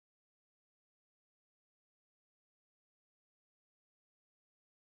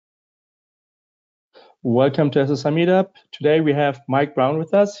Welcome to SSI Meetup. Today we have Mike Brown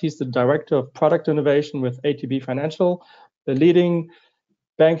with us. He's the Director of Product Innovation with ATB Financial, the leading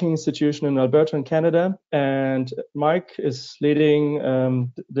banking institution in Alberta in Canada. And Mike is leading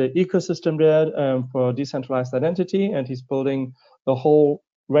the ecosystem there for decentralized identity, and he's building a whole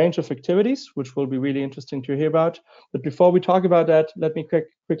range of activities, which will be really interesting to hear about. But before we talk about that, let me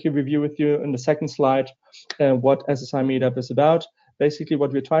quickly review with you in the second slide what SSI Meetup is about. Basically,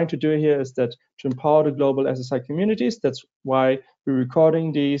 what we're trying to do here is that to empower the global SSI communities. That's why we're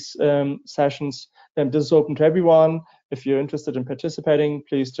recording these sessions. And this is open to everyone. If you're interested in participating,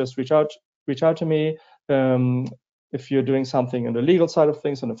 please just reach out to me. If you're doing something on the legal side of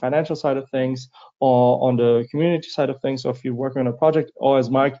things, on the financial side of things, or on the community side of things, or if you're working on a project, or as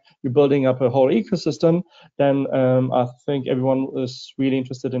Mike, you're building up a whole ecosystem, then I think everyone is really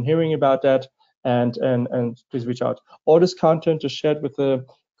interested in hearing about that. And please reach out. All this content is shared with the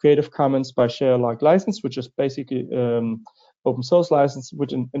Creative Commons by Share Alike license, which is basically open source license,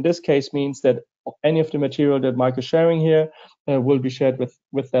 which in this case means that any of the material that Mike is sharing here will be shared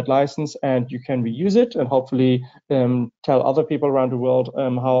with that license, and you can reuse it and hopefully tell other people around the world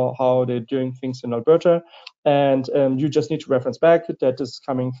how they're doing things in Alberta. And you just need to reference back that this is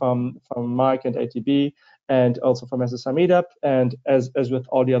coming from Mike and ATB, and also from SSI Meetup, and as with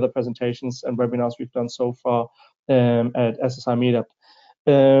all the other presentations and webinars we've done so far at SSI Meetup.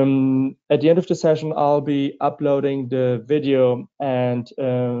 At the end of the session, I'll be uploading the video and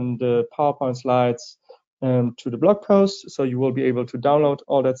the PowerPoint slides to the blog post, so you will be able to download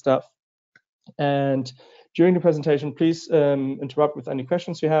all that stuff. And during the presentation, please interrupt with any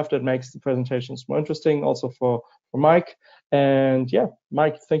questions you have that makes the presentations more interesting, also for Mike. And yeah,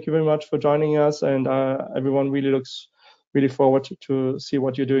 Mike, thank you very much for joining us, and everyone really looks forward to see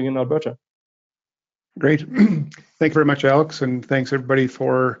what you're doing in Alberta. Great. Thank you very much, Alex, and thanks everybody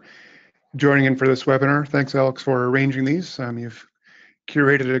for joining in for this webinar. Thanks, Alex, for arranging these. You've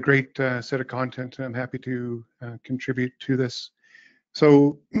curated a great set of content, and I'm happy to contribute to this.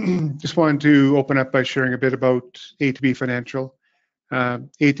 So just wanted to open up by sharing a bit about ATB Financial.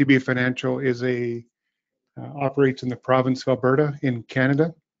 ATB Financial is operates in the province of Alberta in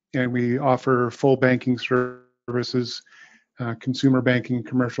Canada, and we offer full banking services, consumer banking,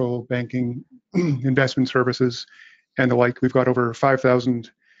 commercial banking, investment services, and the like. We've got over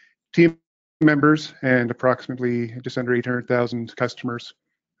 5,000 team members and approximately just under 800,000 customers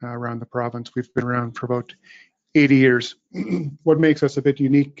around the province. We've been around for about 80 years. What makes us a bit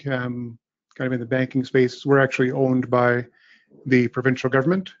unique, kind of in the banking space, we're actually owned by the provincial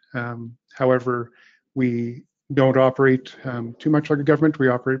government. However, we don't operate too much like a government. We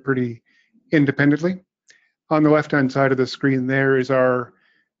operate pretty independently. On the left-hand side of the screen there is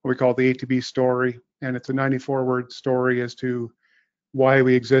what we call the ATB story, and it's a 94-word story as to why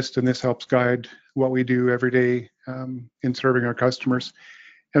we exist, and this helps guide what we do every day in serving our customers.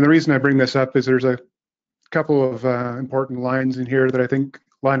 And the reason I bring this up is there's a couple of important lines in here that I think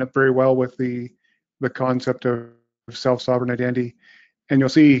line up very well with the concept of self-sovereign identity. And you'll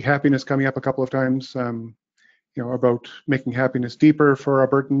see happiness coming up a couple of times, about making happiness deeper for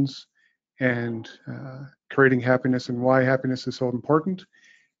Albertans and creating happiness and why happiness is so important.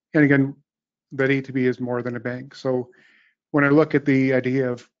 And again, that ATB is more than a bank. So when I look at the idea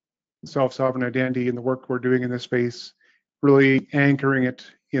of self-sovereign identity and the work we're doing in this space, really anchoring it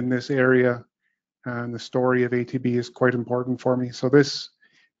in this area and the story of ATB is quite important for me. So this,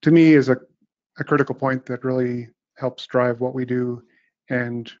 to me, is a critical point that really helps drive what we do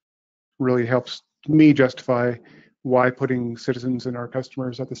and really helps me justify why putting citizens and our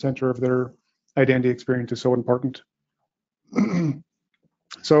customers at the center of their identity experience is so important.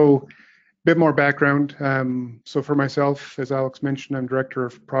 So a bit more background. So for myself, as Alex mentioned, I'm Director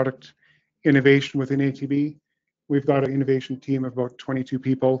of Product Innovation within ATB. We've got an innovation team of about 22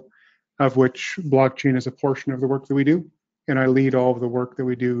 people, of which blockchain is a portion of the work that we do. And I lead all of the work that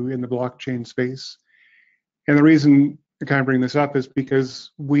we do in the blockchain space. And the reason I kind of bring this up is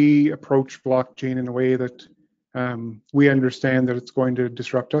because we approach blockchain in a way that we understand that it's going to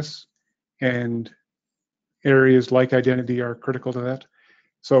disrupt us, and areas like identity are critical to that.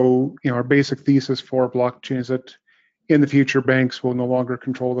 So, our basic thesis for blockchain is that in the future, banks will no longer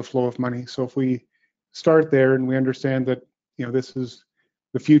control the flow of money. So if we start there and we understand that, this is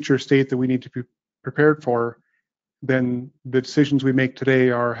the future state that we need to be prepared for, then the decisions we make today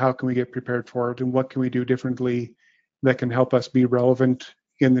are how can we get prepared for it and what can we do differently that can help us be relevant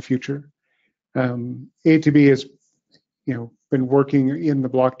in the future. ATB has, been working in the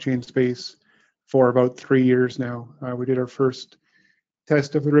blockchain space for about 3 years now. We did our first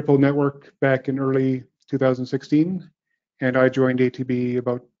test of the Ripple network back in early 2016, and I joined ATB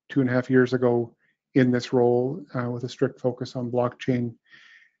about 2.5 years ago in this role with a strict focus on blockchain.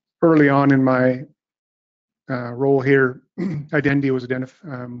 Early on in my role here, identity was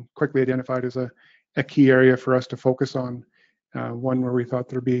quickly identified as a key area for us to focus on, one where we thought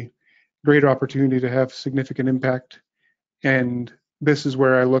there'd be great opportunity to have significant impact. And this is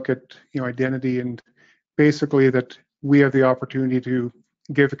where I look at identity, and basically that we have the opportunity to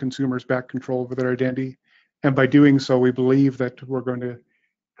give the consumers back control over their identity. And by doing so, we believe that we're going to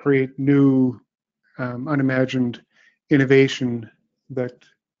create new, unimagined innovation that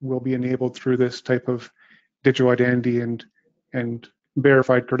will be enabled through this type of digital identity and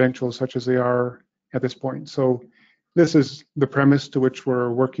verified credentials such as they are at this point. So this is the premise to which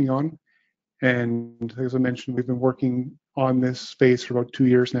we're working on. And as I mentioned, we've been working on this space for about 2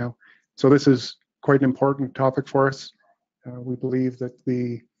 years now. So this is quite an important topic for us. We believe that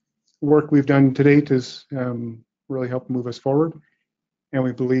the work we've done to date has really helped move us forward. And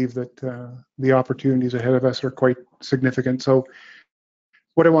we believe that the opportunities ahead of us are quite significant. So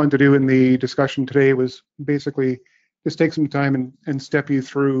what I wanted to do in the discussion today was basically just take some time and step you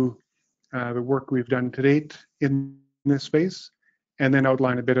through the work we've done to date in this space, and then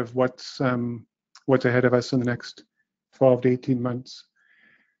outline a bit of what's ahead of us in the next 12 to 18 months.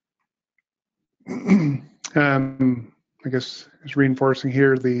 I guess it's reinforcing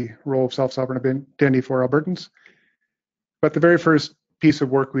here the role of self-sovereign identity for Albertans. But the very first piece of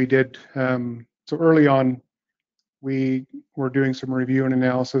work we did, so early on, we were doing some review and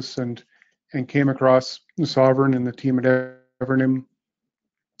analysis and came across Sovereign and the team at Evernym,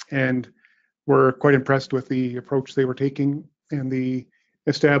 and were quite impressed with the approach they were taking and the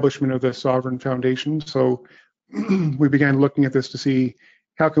establishment of the Sovereign Foundation. So we began looking at this to see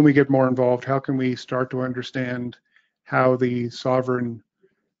how can we get more involved, how can we start to understand how the Sovereign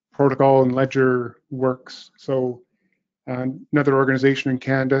protocol and ledger works. So another organization in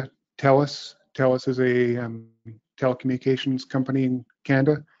Canada, TELUS is a telecommunications company in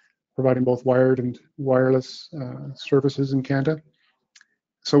Canada, providing both wired and wireless services in Canada.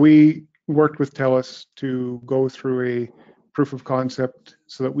 So we worked with TELUS to go through a proof of concept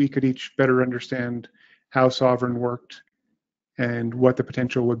so that we could each better understand how Sovereign worked and what the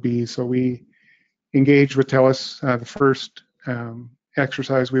potential would be. So we engaged with TELUS. The first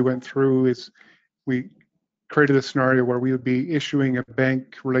exercise we went through is we created a scenario where we would be issuing a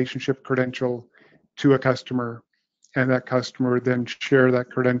bank relationship credential to a customer, and that customer would then share that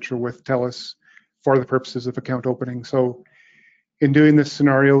credential with TELUS for the purposes of account opening. So in doing this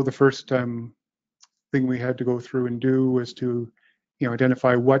scenario, the first thing we had to go through and do was to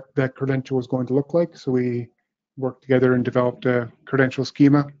identify what that credential was going to look like. So we worked together and developed a credential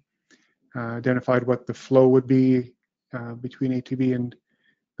schema, identified what the flow would be between ATB and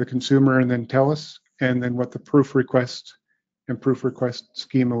the consumer and then TELUS, and then what the proof request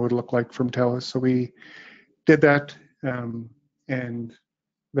schema would look like from TELUS. So we did that, and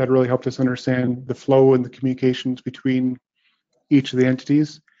that really helped us understand the flow and the communications between each of the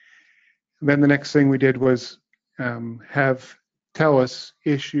entities. And then the next thing we did was have TELUS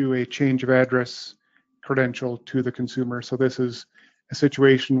issue a change of address credential to the consumer. So this is a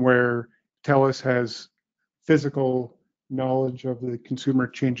situation where TELUS has physical knowledge of the consumer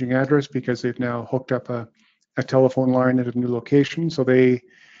changing address because they've now hooked up a telephone line at a new location. So they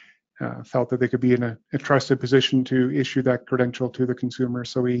felt that they could be in a trusted position to issue that credential to the consumer.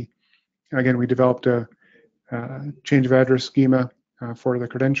 So we developed a change of address schema for the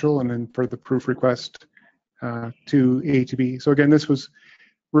credential, and then for the proof request to ATB. So again, this was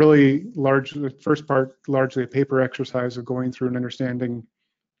really the first part, largely a paper exercise of going through and understanding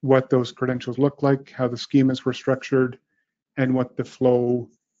what those credentials look like, how the schemas were structured, and what the flow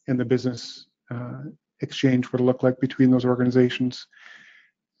and the business exchange would look like between those organizations.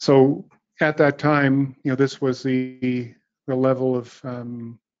 So at that time, this was the level of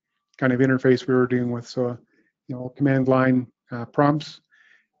kind of interface we were dealing with. So, command line prompts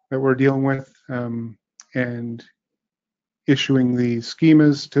that we're dealing with, and issuing the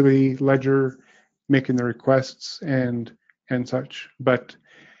schemas to the ledger, making the requests and such. But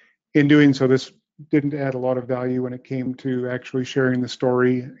in doing so, this didn't add a lot of value when it came to actually sharing the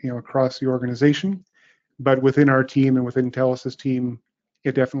story, across the organization. But within our team and within TELUS's team,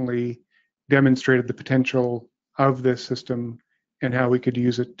 it definitely demonstrated the potential of this system and how we could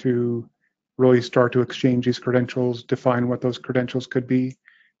use it to really start to exchange these credentials, define what those credentials could be.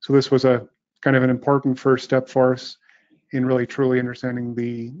 So this was a kind of an important first step for us in really truly understanding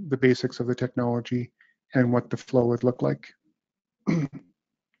the basics of the technology and what the flow would look like.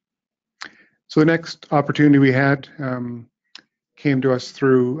 So the next opportunity we had came to us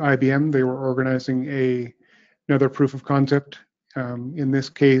through IBM. They were organizing another proof of concept. In this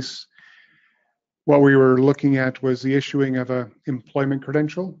case, What we were looking at was the issuing of an employment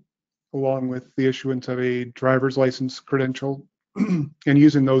credential, along with the issuance of a driver's license credential, and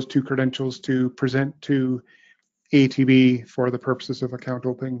using those two credentials to present to ATB for the purposes of account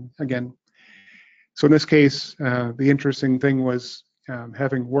opening again. So in this case, the interesting thing was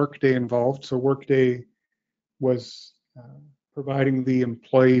having Workday involved. So Workday was providing the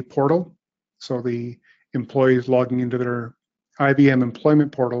employee portal. So the employees logging into their IBM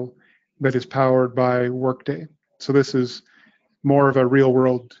employment portal that is powered by Workday. So this is more of a real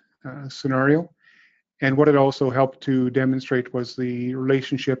world scenario. And what it also helped to demonstrate was the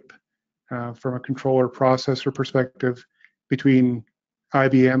relationship from a controller processor perspective between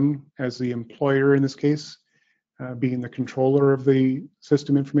IBM as the employer in this case, being the controller of the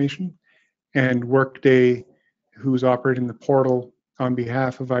system information, and Workday, who's operating the portal on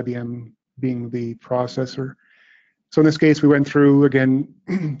behalf of IBM, being the processor. So in this case, we went through, again,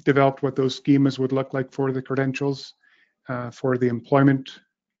 developed what those schemas would look like for the credentials, for the employment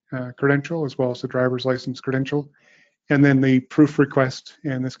credential, as well as the driver's license credential. And then the proof request,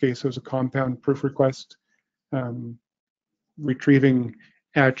 in this case, it was a compound proof request, retrieving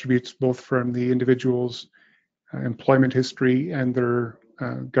attributes both from the individual's employment history and their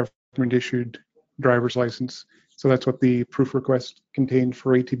government-issued driver's license. So that's what the proof request contained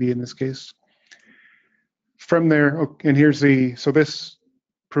for ATB in this case. From there, and here's the, so this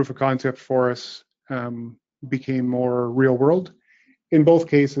proof of concept for us became more real world. In both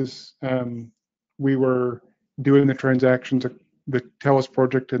cases, we were doing the transactions, the TELUS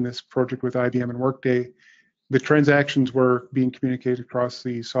project and this project with IBM and Workday. The transactions were being communicated across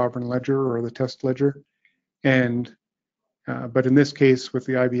the sovereign ledger or the test ledger. And, but in this case, with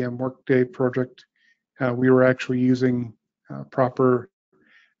the IBM Workday project, we were actually using proper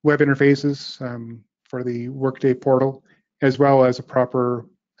web interfaces for the Workday portal, as well as a proper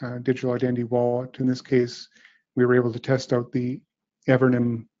digital identity wallet. In this case, we were able to test out the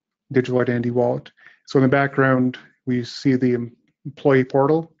Evernym digital identity wallet. So in the background, we see the employee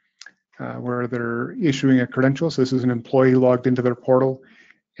portal where they're issuing a credential. So this is an employee logged into their portal,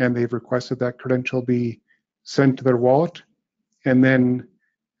 and they've requested that credential be sent to their wallet. And then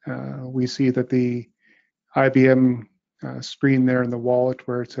we see that the IBM screen there in the wallet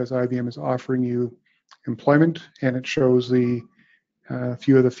where it says IBM is offering you employment, and it shows the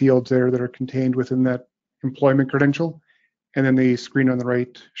few of the fields there that are contained within that employment credential. And then the screen on the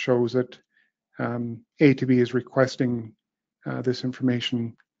right shows that ATB is requesting this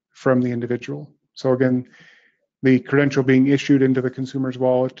information from the individual. So again, the credential being issued into the consumer's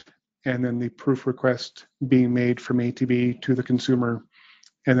wallet, and then the proof request being made from ATB to the consumer,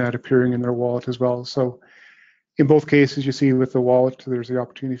 and that appearing in their wallet as well. So in both cases, you see with the wallet, there's the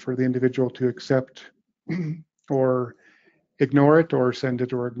opportunity for the individual to accept or ignore it, or send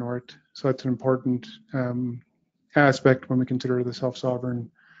it or ignore it. So that's an important aspect when we consider the self-sovereign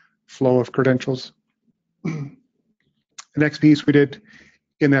flow of credentials. The next piece we did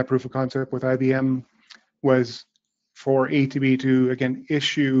in that proof of concept with IBM was for ATB to, again,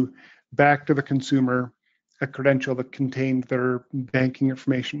 issue back to the consumer a credential that contained their banking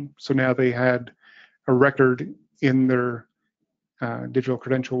information. So now they had a record in their digital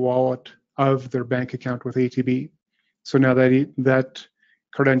credential wallet of their bank account with ATB. So now that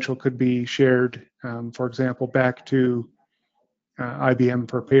credential could be shared, for example, back to IBM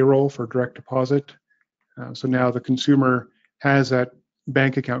for payroll, for direct deposit. So now the consumer has that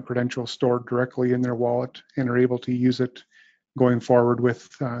bank account credential stored directly in their wallet and are able to use it going forward with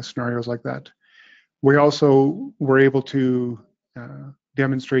scenarios like that. We also were able to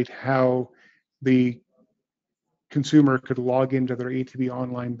demonstrate how the consumer could log into their ATB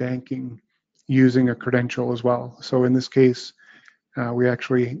online banking using a credential as well. So in this case, we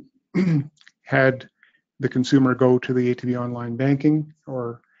actually had the consumer go to the ATB online banking,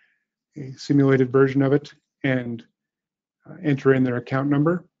 or a simulated version of it, and enter in their account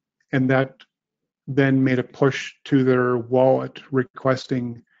number, and that then made a push to their wallet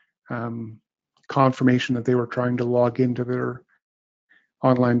requesting confirmation that they were trying to log into their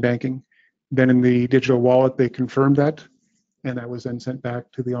online banking. Then in the digital wallet, they confirmed that, and that was then sent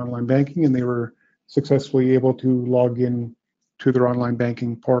back to the online banking, and they were successfully able to log in to their online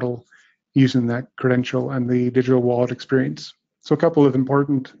banking portal using that credential and the digital wallet experience. So a couple of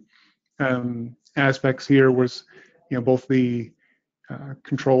important aspects here was, both the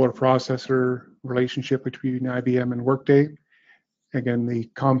controller processor relationship between IBM and Workday. Again, the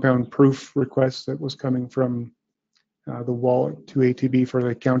compound proof request that was coming from the wallet to ATB for the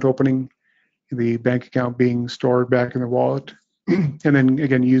account opening, the bank account being stored back in the wallet, and then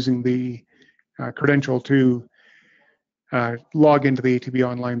again using the credential to log into the ATB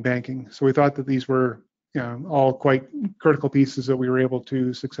online banking. So we thought that these were all quite critical pieces that we were able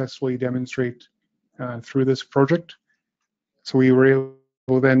to successfully demonstrate through this project. So we were able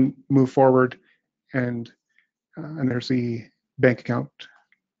to then move forward, and there's the bank account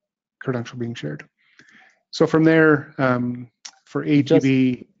credential being shared. So from there, for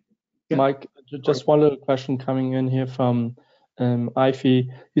ATB, Mike, just one little question coming in here from Ify.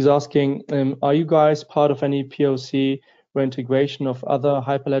 He's asking, are you guys part of any POC where integration of other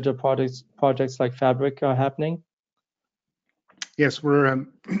Hyperledger projects like Fabric are happening? Yes, we're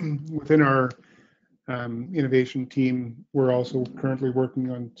within our innovation team. We're also currently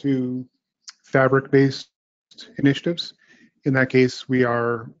working on 2 Fabric-based initiatives. In that case, we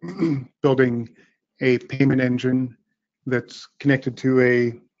are building a payment engine that's connected to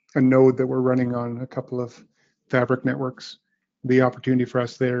a node that we're running on a couple of Fabric networks. The opportunity for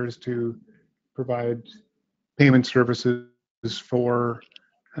us there is to provide payment services for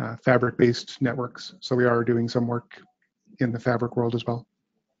Fabric-based networks. So we are doing some work in the Fabric world as well.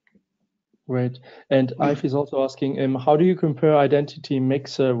 Great. And Ify is also asking, how do you compare identity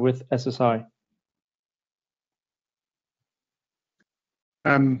mixer with SSI?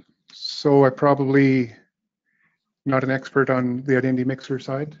 So I'm probably not an expert on the identity mixer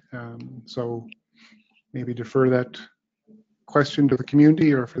side. So maybe defer that question to the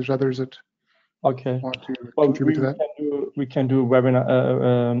community, or if there's others that want to contribute to that. We can do a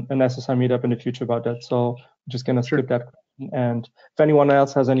webinar, an SSI meetup in the future about that. So I'm just gonna skip that question. And if anyone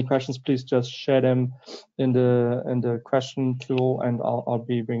else has any questions, please just share them in the question tool, and I'll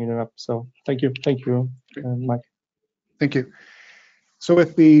be bringing it up. So thank you, Mike. Thank you. So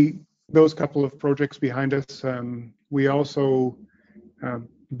with those couple of projects behind us, we also,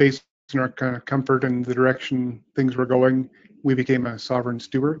 based on our kind of comfort and the direction things were going, we became a sovereign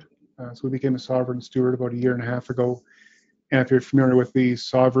steward. So we became a sovereign steward about 1.5 years ago. And if you're familiar with the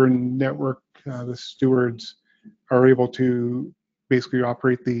sovereign network, the stewards are able to basically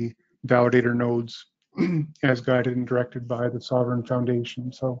operate the validator nodes as guided and directed by the Sovereign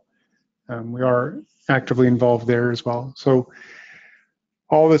Foundation. So we are actively involved there as well. So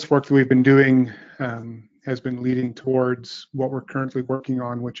all this work that we've been doing has been leading towards what we're currently working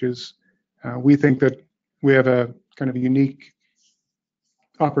on, which is we think that we have a kind of a unique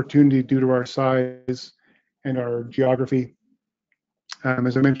opportunity due to our size and our geography.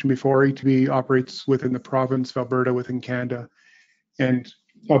 As I mentioned before, ATB operates within the province of Alberta within Canada, and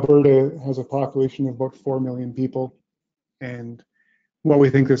Alberta has a population of about 4 million people. And what we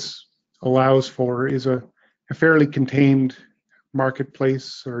think this allows for is a fairly contained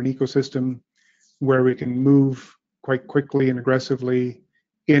marketplace or an ecosystem where we can move quite quickly and aggressively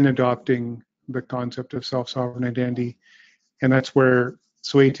in adopting the concept of self-sovereign identity. And that's where,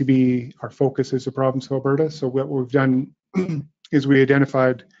 so ATB, our focus is the province of Alberta. So what we've done is we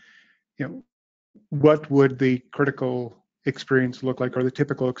identified, what would the critical experience look like, or the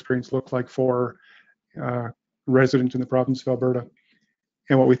typical experience look like for residents in the province of Alberta.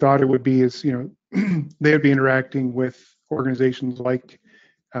 And what we thought it would be is, they would be interacting with organizations like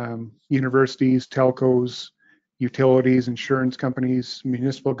universities, telcos, utilities, insurance companies,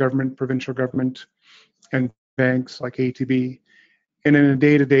 municipal government, provincial government, and banks like ATB. And in a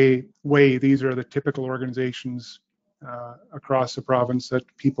day-to-day way, these are the typical organizations across the province that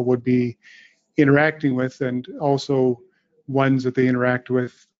people would be interacting with, and also ones that they interact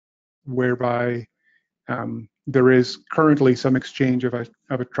with whereby there is currently some exchange of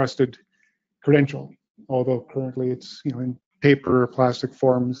a trusted credential, although currently it's in paper or plastic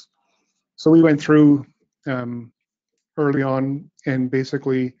forms. So we went through early on and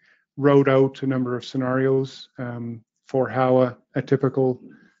basically wrote out a number of scenarios for how a typical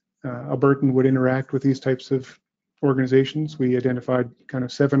Albertan would interact with these types of organizations. We identified kind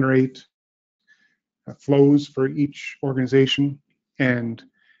of 7 or 8 flows for each organization, and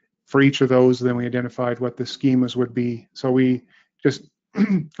for each of those, then we identified what the schemas would be. So we just,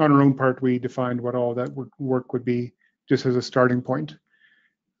 on our own part, we defined what all that work would be, just as a starting point.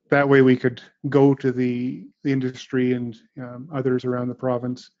 That way we could go to the industry and others around the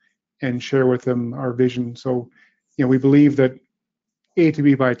province and share with them our vision. So, we believe that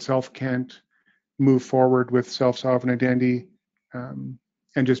ATB by itself can't move forward with self-sovereign identity and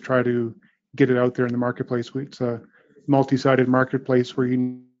just try to get it out there in the marketplace. It's a multi-sided marketplace where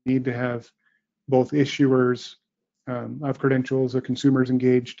you need to have both issuers of credentials, the consumers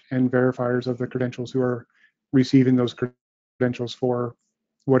engaged, and verifiers of the credentials who are receiving those credentials for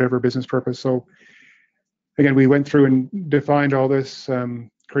whatever business purpose. So again, we went through and defined all this,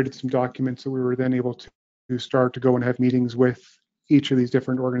 created some documents that we were then able to start to go and have meetings with each of these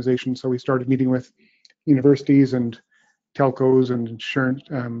different organizations. So we started meeting with universities and telcos and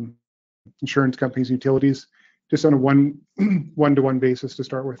insurance companies, utilities, just on a one-to-one basis to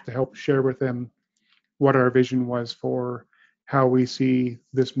start with, to help share with them what our vision was for how we see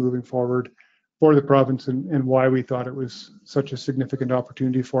this moving forward for the province, and why we thought it was such a significant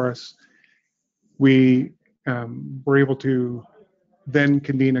opportunity for us. We were able to then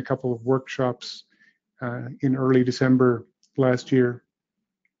convene a couple of workshops in early December last year.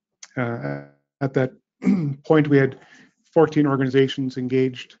 At that point, we had 14 organizations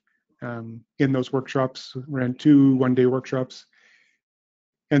engaged in those workshops. We ran 2 one-day workshops.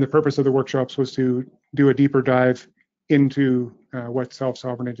 And the purpose of the workshops was to do a deeper dive into what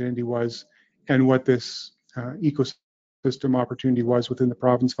self-sovereign identity was, and what this ecosystem opportunity was within the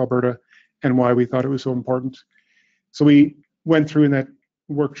province of Alberta, and why we thought it was so important. So we went through in that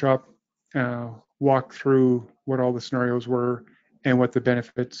workshop, walked through what all the scenarios were, and what the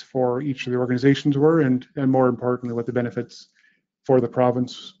benefits for each of the organizations were, and more importantly, what the benefits for the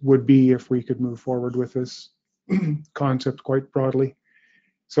province would be if we could move forward with this concept quite broadly.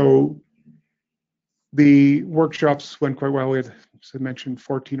 So the workshops went quite well. We had, as I mentioned,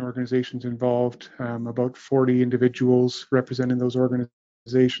 14 organizations involved, about 40 individuals representing those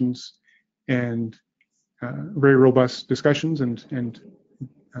organizations, and very robust discussions and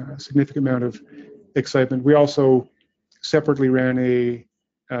a significant amount of excitement. We also separately ran a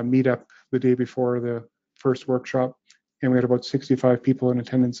meetup the day before the first workshop, and we had about 65 people in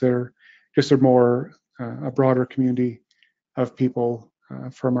attendance there, just a broader community of people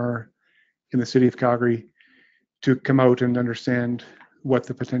from in the city of Calgary to come out and understand what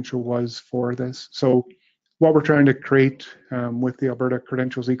the potential was for this. So what we're trying to create with the Alberta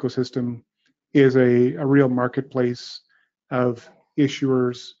Credentials ecosystem is a real marketplace of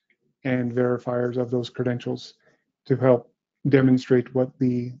issuers and verifiers of those credentials to help demonstrate what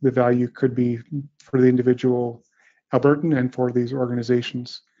the value could be for the individual Albertan and for these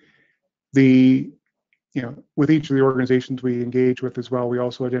organizations. With each of the organizations we engage with as well, we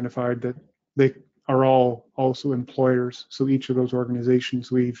also identified that they are all also employers. So each of those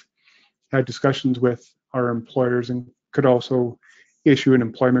organizations we've had discussions with are employers and could also issue an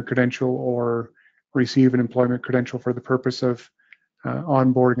employment credential or receive an employment credential for the purpose of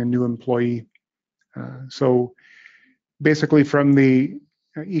onboarding a new employee. So basically, from the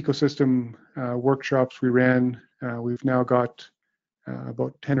ecosystem workshops we ran, we've now got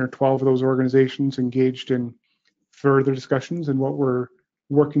about 10 or 12 of those organizations engaged in further discussions. And what we're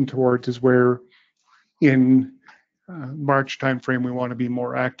working towards is where in March timeframe, we want to be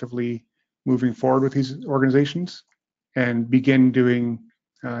more actively moving forward with these organizations and begin doing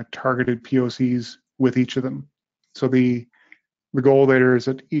targeted POCs with each of them. So the goal there is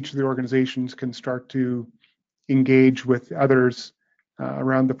that each of the organizations can start to engage with others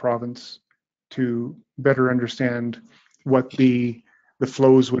around the province to better understand what the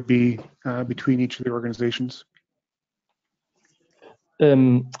flows would be between each of the organizations.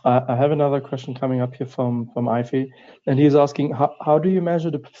 I have another question coming up here from Ife, and he's asking, how do you measure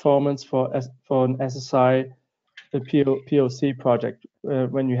the performance for an SSI POC project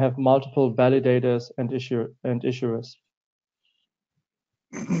when you have multiple validators and issuers?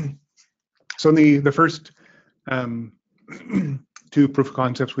 So in the first 2 proof of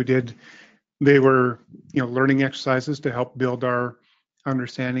concepts we did, they were learning exercises to help build our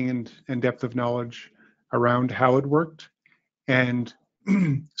understanding and depth of knowledge around how it worked, and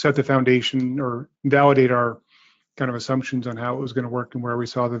set the foundation or validate our kind of assumptions on how it was going to work and where we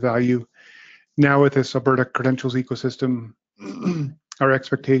saw the value. Now with this Alberta Credentials ecosystem, our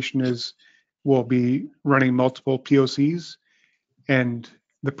expectation is we'll be running multiple POCs, and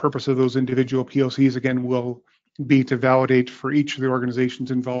the purpose of those individual POCs again will be to validate for each of the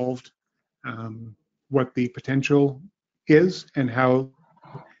organizations involved what the potential is and how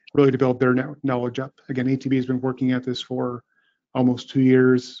really to build their knowledge up. Again, ATB has been working at this for almost 2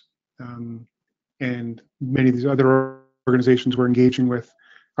 years, and many of these other organizations we're engaging with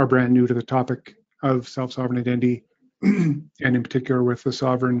are brand new to the topic of self-sovereign identity, and in particular with the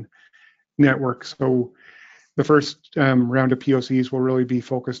sovereign network. So the first round of POCs will really be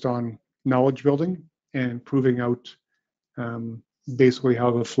focused on knowledge building and proving out basically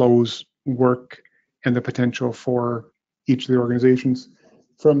how the flows work and the potential for each of the organizations.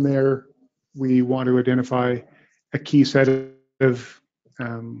 From there, we want to identify a key set of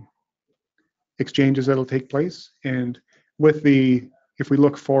exchanges that'll take place. And if we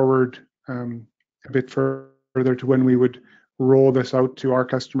look forward a bit further to when we would roll this out to our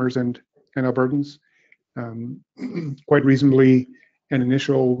customers and Albertans, quite reasonably, an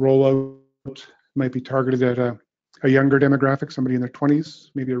initial rollout might be targeted at a younger demographic, somebody in their 20s,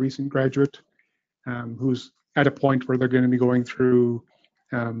 maybe a recent graduate who's at a point where they're going to be going through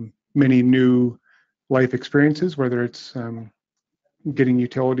many new life experiences, whether it's getting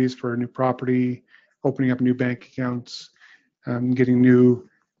utilities for a new property, opening up new bank accounts, getting new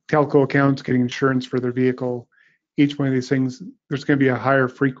telco accounts, getting insurance for their vehicle. Each one of these things, there's going to be a higher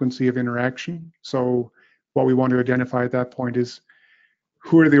frequency of interaction. So what we want to identify at that point is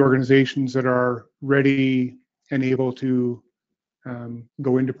who are the organizations that are ready and able to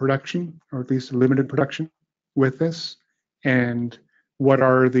go into production, or at least limited production with this, and what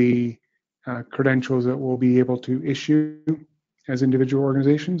are the credentials that we'll be able to issue as individual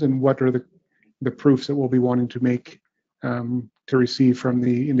organizations, and what are the proofs that we'll be wanting to make to receive from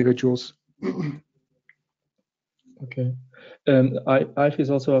the individuals. Okay. Ivy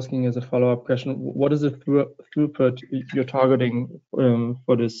is also asking as a follow-up question, what is the throughput you're targeting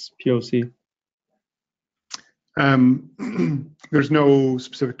for this POC? There's no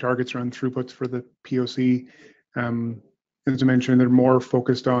specific targets around throughputs for the POC. As I mentioned, they're more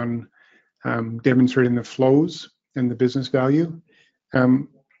focused on demonstrating the flows and the business value.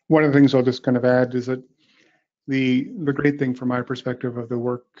 One of the things I'll just kind of add is that the great thing from my perspective of the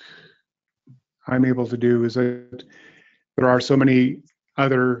work I'm able to do is that there are so many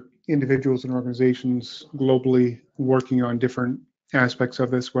other individuals and organizations globally working on different aspects of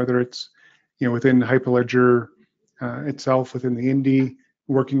this, whether it's within Hyperledger itself, within the Indie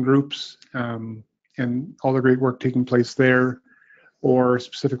working groups, and all the great work taking place there, or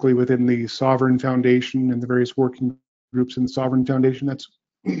specifically within the Sovereign Foundation and the various working groups in the Sovereign Foundation. That's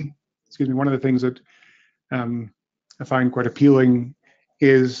excuse me, one of the things that I find quite appealing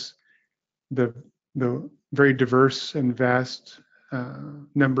is the very diverse and vast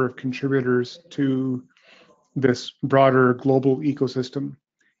number of contributors to this broader global ecosystem,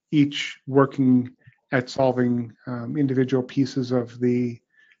 each working at solving individual pieces of the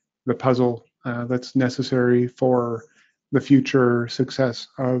puzzle that's necessary for the future success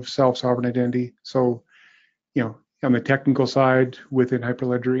of self-sovereign identity. So, on the technical side within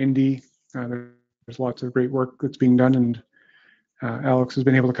Hyperledger Indie, there's lots of great work that's being done, and Alex has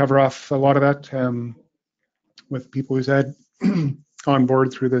been able to cover off a lot of that with people who's had on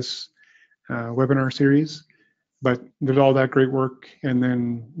board through this webinar series. But there's all that great work, and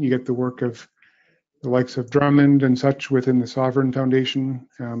then you get the work of the likes of Drummond and such within the Sovereign Foundation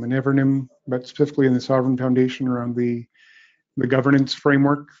and Evernym, but specifically in the Sovereign Foundation around the governance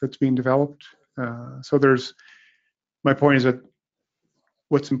framework that's being developed. So my point is that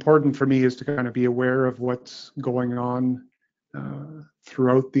what's important for me is to kind of be aware of what's going on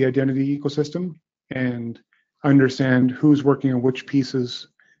throughout the identity ecosystem and understand who's working on which pieces,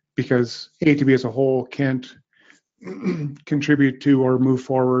 because ATB as a whole can't contribute to or move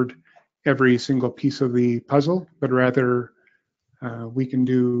forward every single piece of the puzzle, but rather we can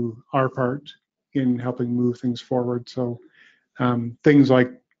do our part in helping move things forward. So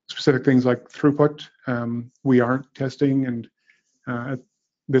specific things like throughput, we aren't testing, and at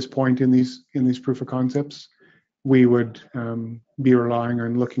this point in these proof of concepts, we would be relying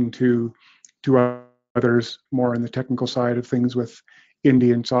on looking to others more on the technical side of things with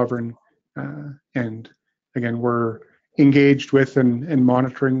Indie and Sovereign. And again, we're engaged with and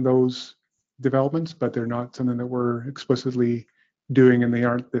monitoring those developments, but they're not something that we're explicitly doing, and they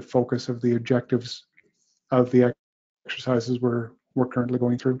aren't the focus of the objectives of the exercises we're currently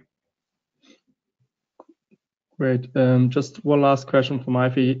going through. Great. Just one last question from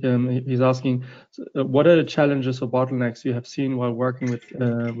Ivy. He's asking, what are the challenges or bottlenecks you have seen while working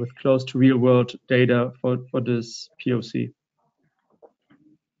with close to real-world data for this POC?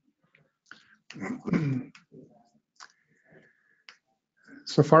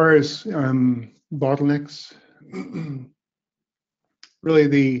 So far as bottlenecks,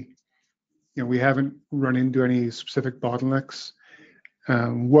 really we haven't run into any specific bottlenecks.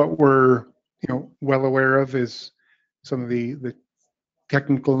 What we're well aware of is some of the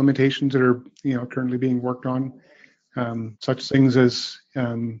technical limitations that are currently being worked on, such things as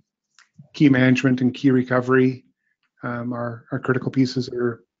key management and key recovery are critical pieces that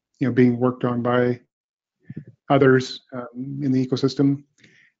are being worked on by others in the ecosystem.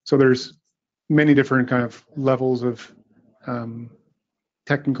 So there's many different kind of levels of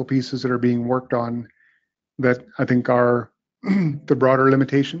technical pieces that are being worked on that I think are the broader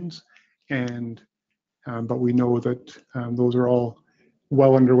limitations, and but we know that those are all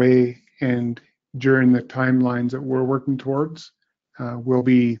well underway, and during the timelines that we're working towards will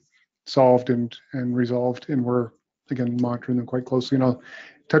be solved and resolved, and we're again monitoring them quite closely. And I'll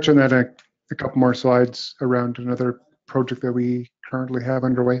touch on that a couple more slides around another project that we currently have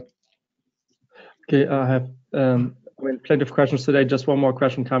underway. Okay, I have I mean, plenty of questions today. Just one more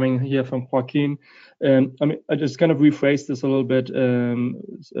question coming here from Joaquin. I mean, I just kind of rephrase this a little bit to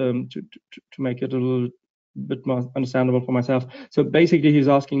make it a little bit more understandable for myself. So basically, he's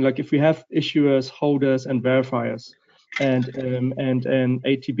asking, like, if we have issuers, holders, and verifiers, and an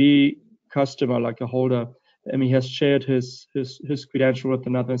ATB customer, like a holder, and he has shared his credential with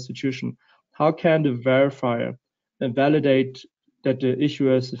another institution, how can the verifier validate that the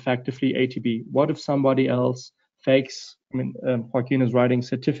issuer is effectively ATB? What if somebody else fakes? I mean, Joaquin is writing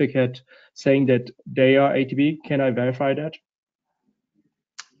certificate saying that they are ATB. Can I verify that?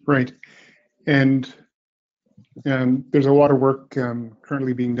 Right. And there's a lot of work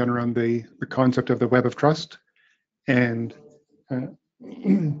currently being done around the concept of the web of trust. And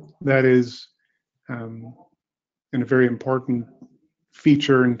that is a very important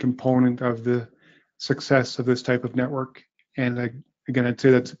feature and component of the success of this type of network. And again, I'd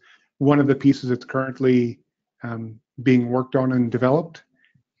say that's one of the pieces that's currently being worked on and developed.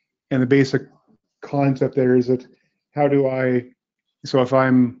 And the basic concept there is that so if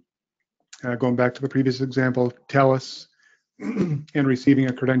I'm going back to the previous example, TELUS, and receiving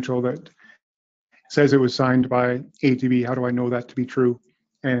a credential that says it was signed by ATB, how do I know that to be true?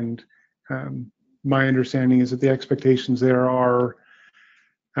 And my understanding is that the expectations there are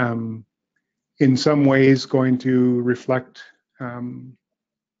in some ways going to reflect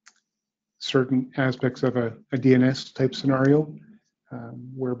certain aspects of a DNS type scenario,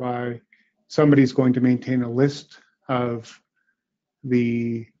 whereby somebody's going to maintain a list of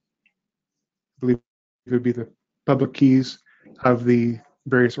I believe it would be the public keys of the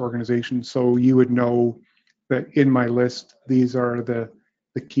various organizations. So you would know that in my list, these are the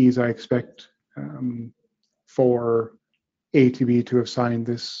keys I expect for ATB to have signed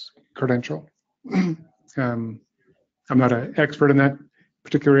this credential. I'm not an expert in that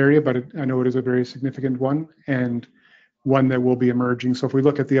particular area, but I know it is a very significant one, and one that will be emerging. So if we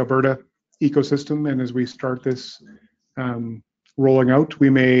look at the Alberta ecosystem, and as we start this rolling out, we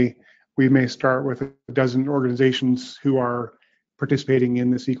may start with a dozen organizations who are participating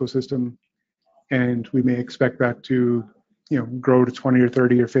in this ecosystem, and we may expect that to grow to 20 or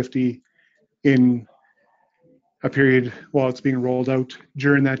 30 or 50 in a period while it's being rolled out.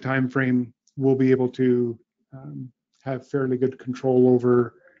 During that time frame, we'll be able to have fairly good control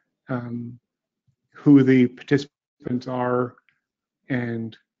over who the participants are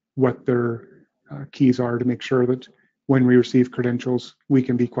and what their keys are, to make sure that when we receive credentials, we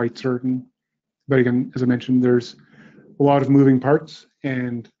can be quite certain. But again, as I mentioned, there's a lot of moving parts,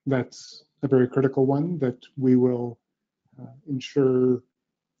 and that's a very critical one that we will ensure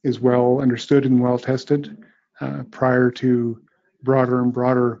is well understood and well tested prior to broader and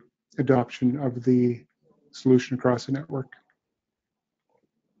broader adoption of the solution across the network.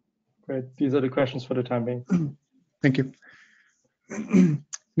 Great. These are the questions for the time being. Thank you.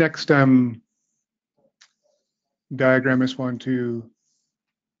 Next diagram I just want to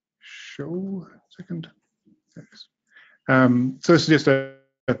show. A second. There it is. So this is just a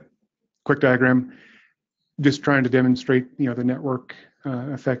quick diagram, just trying to demonstrate the network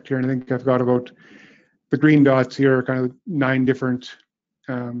effect here. And I think I've got about the green dots here are kind of 9 different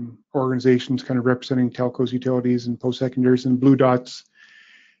organizations kind of representing telcos, utilities, and post-secondaries, and blue dots.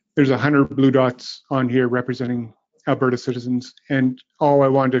 There's 100 blue dots on here representing Alberta citizens. And all I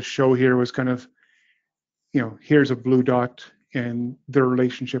wanted to show here was kind of, here's a blue dot and their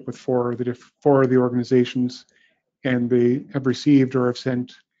relationship with 4 of the organizations, and they have received or have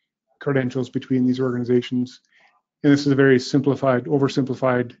sent credentials between these organizations. And this is a very simplified,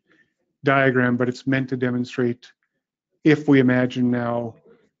 oversimplified diagram, but it's meant to demonstrate, if we imagine now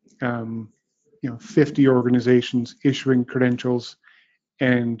 50 organizations issuing credentials,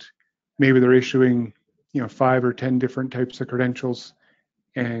 and maybe they're issuing 5 or 10 different types of credentials,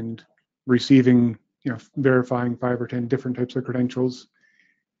 and receiving verifying 5 or 10 different types of credentials,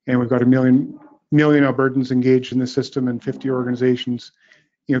 and we've got a million Albertans engaged in the system and 50 organizations.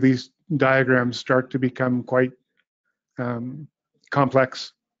 These diagrams start to become quite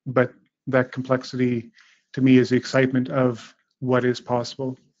complex, but that complexity to me is the excitement of what is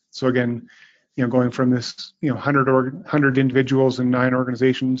possible. So again, going from this 100 individuals and 9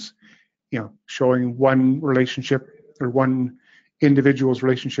 organizations, showing one relationship or one individual's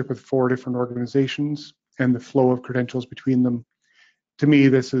relationship with 4 different organizations and the flow of credentials between them. To me,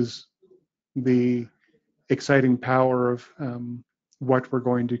 this is the exciting power of what we're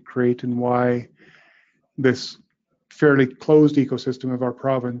going to create, and why this fairly closed ecosystem of our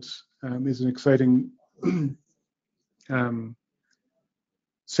province is an exciting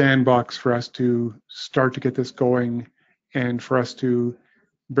sandbox for us to start to get this going, and for us to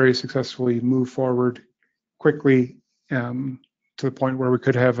very successfully move forward quickly to the point where we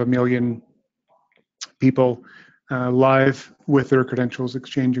could have 1 million people live with their credentials,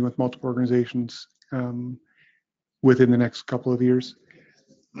 exchanging with multiple organizations within the next couple of years.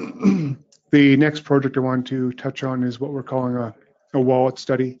 The next project I want to touch on is what we're calling a wallet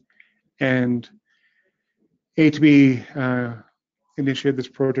study. And ATB initiated this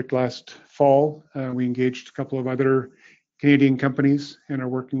project last fall. We engaged a couple of other Canadian companies and are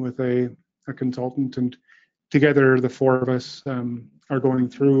working with a consultant. And together, the four of us are going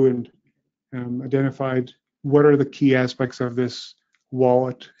through and identified what are the key aspects of this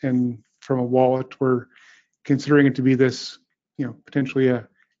wallet. And from a wallet, we're considering it to be this, potentially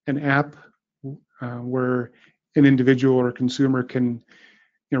an app where an individual or consumer can,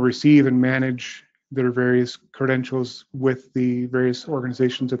 receive and manage their various credentials with the various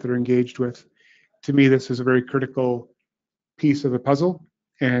organizations that they're engaged with. To me, this is a very critical piece of the puzzle,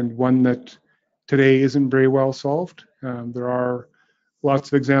 and one that today isn't very well solved. There are lots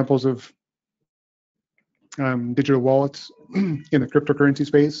of examples of digital wallets in the cryptocurrency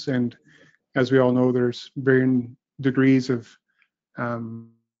space, and as we all know, there's varying degrees of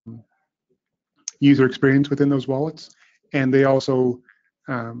user experience within those wallets, and they also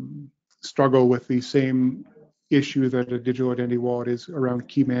struggle with the same issue that a digital identity wallet is around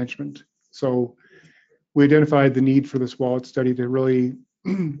key management. So we identified the need for this wallet study to really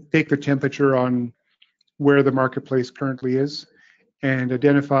take the temperature on where the marketplace currently is and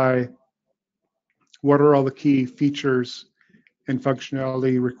identify what are all the key features and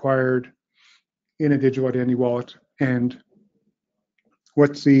functionality required in a digital identity wallet, and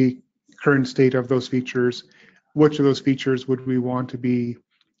what's the current state of those features. Which of those features would we want to be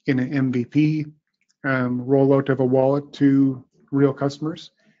in an MVP rollout of a wallet to real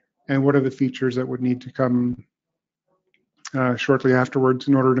customers, and what are the features that would need to come shortly afterwards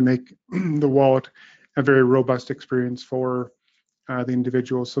in order to make the wallet a very robust experience for the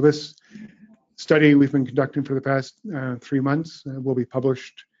individual. So this study we've been conducting for the past 3 months will be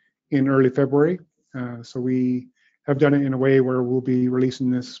published in early February. So we have done it in a way where we'll be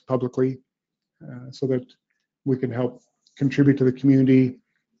releasing this publicly so that we can help contribute to the community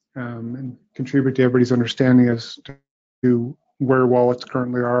and contribute to everybody's understanding as to where wallets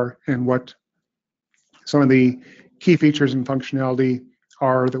currently are and what some of the key features and functionality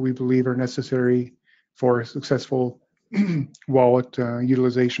are that we believe are necessary for a successful wallet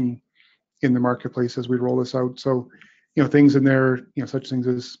utilization in the marketplace as we roll this out. So, things in there, such things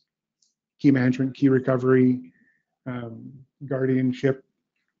as key management, key recovery, guardianship,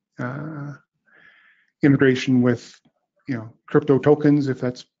 integration with, crypto tokens, if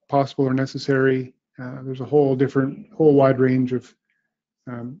that's possible or necessary. There's a whole wide range of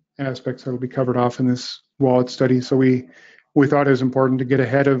aspects that will be covered off in this wallet study. So we thought it was important to get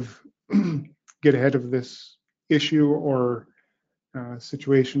ahead of this issue or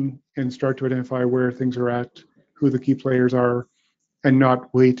situation and start to identify where things are at, who the key players are, and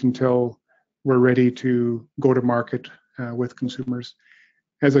not wait until we're ready to go to market with consumers.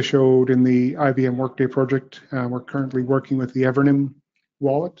 As I showed in the IBM Workday project, we're currently working with the Evernym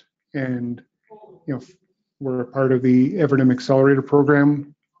wallet, and we're a part of the Evernym Accelerator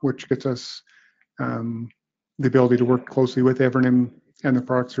program, which gets us the ability to work closely with Evernym and the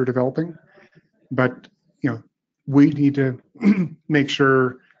products they're developing. But we need to make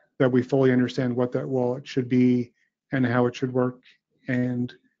sure that we fully understand what that wallet should be and how it should work,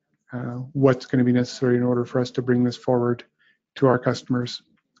 and what's going to be necessary in order for us to bring this forward to our customers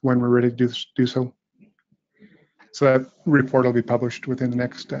when we're ready to do so. So that report will be published within the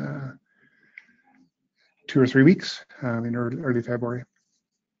next 2 or 3 weeks in early February.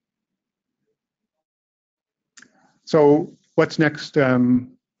 So what's next for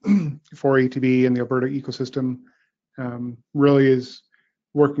ATB and the Alberta ecosystem really is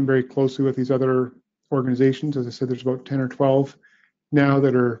working very closely with these other organizations. As I said, there's about 10 or 12 now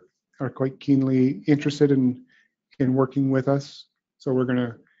that are quite keenly interested in working with us. So we're going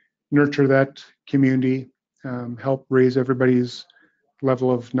to nurture that community, help raise everybody's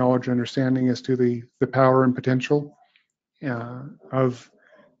level of knowledge and understanding as to the power and potential of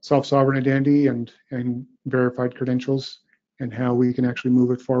self-sovereign identity and verified credentials, and how we can actually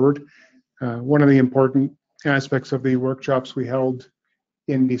move it forward. One of the important aspects of the workshops we held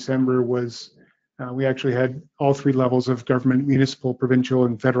in December was we actually had all 3 levels of government, municipal, provincial,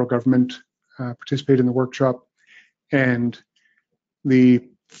 and federal government participate in the workshop. And the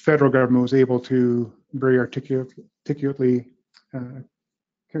federal government was able to very articulately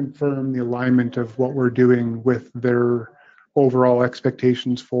confirm the alignment of what we're doing with their overall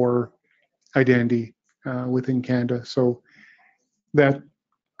expectations for identity within Canada. So that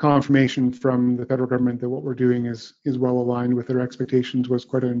confirmation from the federal government that what we're doing is well aligned with their expectations was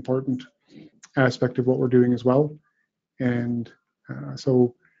quite an important aspect of what we're doing as well. And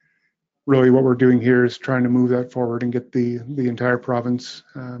so really what we're doing here is trying to move that forward and get the entire province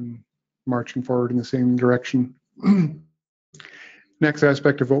marching forward in the same direction. Next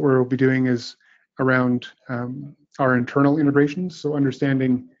aspect of what we'll be doing is around our internal integrations. So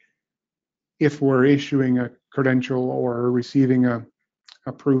understanding if we're issuing a credential or receiving a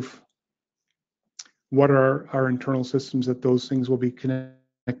proof, what are our internal systems that those things will be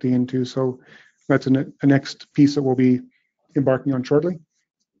connecting into. So that's a next piece that we'll be embarking on shortly.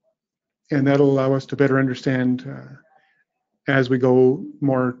 And that'll allow us to better understand as we go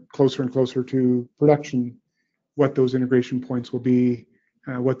more closer and closer to production, what those integration points will be,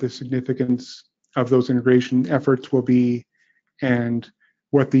 what the significance of those integration efforts will be, and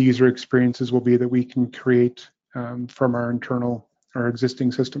what the user experiences will be that we can create from our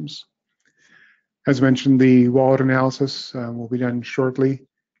existing systems. As mentioned, the wallet analysis will be done shortly,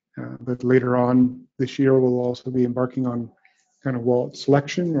 but later on this year, we'll also be embarking on kind of wallet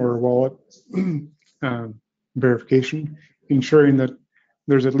selection or wallet verification, ensuring that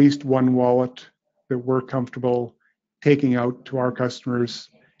there's at least one wallet that we're comfortable taking out to our customers,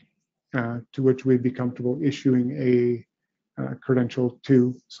 to which we'd be comfortable issuing a credential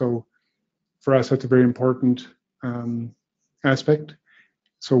to. So for us, that's a very important aspect.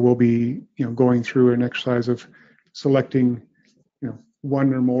 So we'll be, going through an exercise of selecting,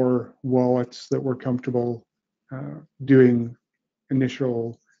 one or more wallets that we're comfortable doing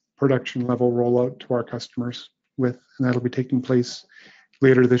initial production level rollout to our customers with, and that'll be taking place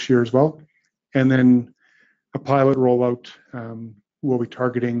later this year as well. And then a pilot rollout will be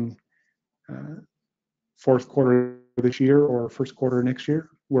targeting fourth quarter this year or first quarter next year,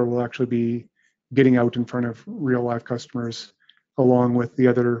 where we'll actually be getting out in front of real live customers along with the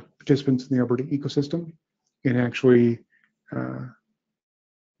other participants in the Alberta ecosystem and actually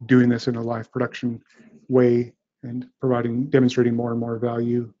doing this in a live production way and demonstrating more and more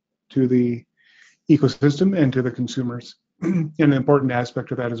value to the ecosystem and to the consumers. And an important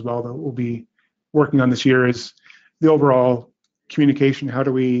aspect of that as well that we'll be working on this year is the overall communication. How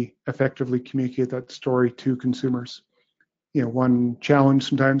do we effectively communicate that story to consumers? One challenge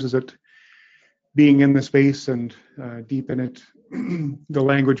sometimes is that being in the space and deep in it, the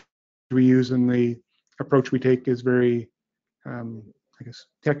language we use and the approach we take is very,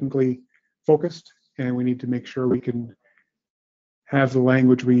 technically focused, and we need to make sure we can have the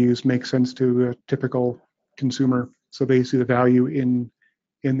language we use make sense to a typical consumer, so they see the value in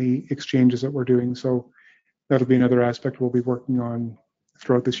the exchanges that we're doing. So that'll be another aspect we'll be working on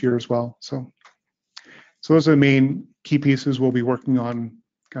throughout this year as well. So those are the main key pieces we'll be working on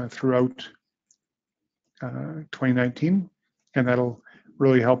kind of throughout 2019, and that'll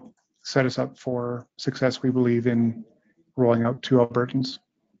really help set us up for success, we believe, in rolling out to Albertans.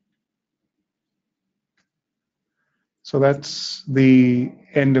 So that's the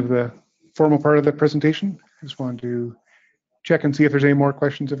end of the formal part of the presentation. I just wanted to check and see if there's any more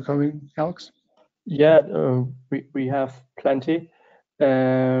questions that have come in, Alex. Yeah, we have plenty.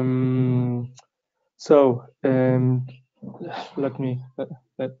 Let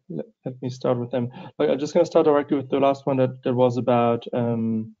me start with them. I'm just going to start directly with the last one that was about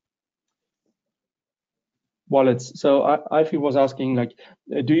wallets. So Ivy was asking,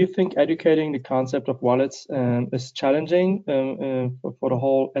 do you think educating the concept of wallets is challenging for the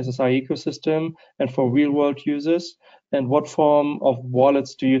whole SSI ecosystem and for real-world users? And what form of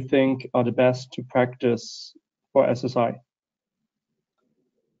wallets do you think are the best to practice for SSI?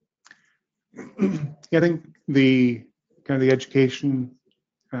 I think the education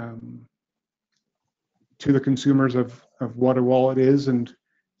to the consumers of what a wallet is and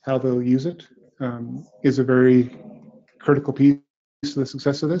how they'll use it is a very critical piece to the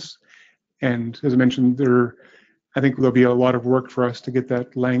success of this. And as I mentioned, I think there'll be a lot of work for us to get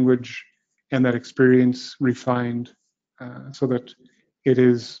that language and that experience refined so that it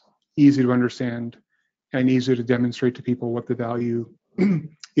is easy to understand and easy to demonstrate to people what the value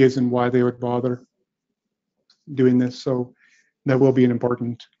is and why they would bother doing this. So that will be an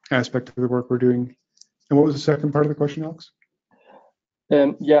important aspect of the work we're doing. And what was the second part of the question, Alex?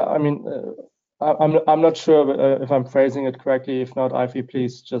 Yeah, I mean, I'm not sure if I'm phrasing it correctly. If not, Ivy,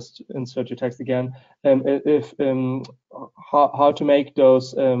 please just insert your text again. If how to make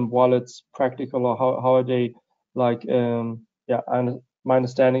those wallets practical, or how are they my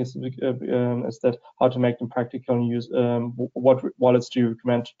understanding is that how to make them practical and use what wallets do you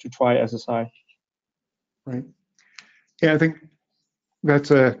recommend to try SSI? Right. Yeah, I think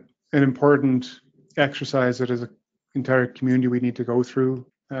that's an important exercise that as an entire community we need to go through.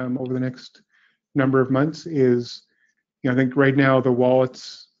 over the next number of months is, I think right now the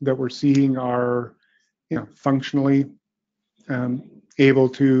wallets that we're seeing are, functionally able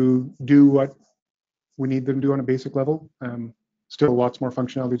to do what we need them to do on a basic level. Still lots more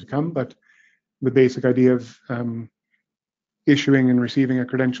functionality to come, but the basic idea of issuing and receiving a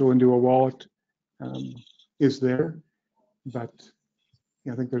credential into a wallet is there. But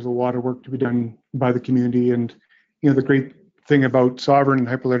I think there's a lot of work to be done by the community. And the great thing about Sovereign and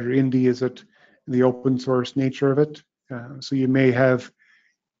Hyperledger Indy is that the open source nature of it. So you may have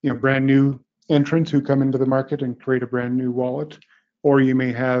brand new entrants who come into the market and create a brand new wallet, or you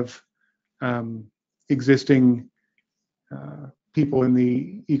may have existing people in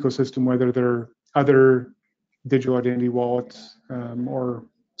the ecosystem, whether they're other digital identity wallets or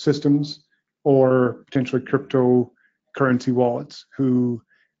systems, or potentially cryptocurrency wallets who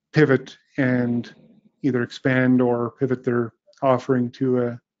pivot and either expand or pivot their offering to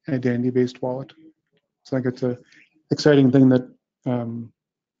an identity-based wallet. So I think it's an exciting thing that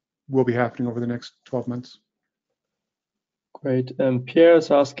will be happening over the next 12 months. Great. Pierre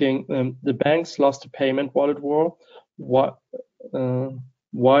is asking, the banks lost the payment wallet war. Why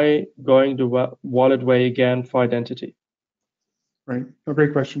going the wallet way again for identity? Right. A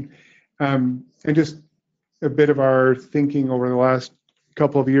great question. And just a bit of our thinking over the last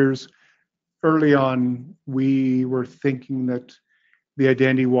couple of years. Early on, we were thinking that the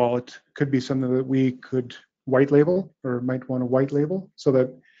identity wallet could be something that we could white label, or might want to white label, so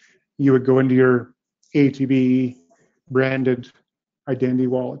that you would go into your ATB branded identity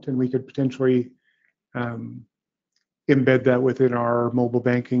wallet, and we could potentially embed that within our mobile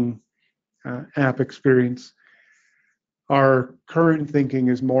banking app experience. Our current thinking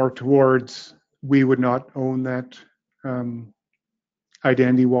is more towards, we would not own that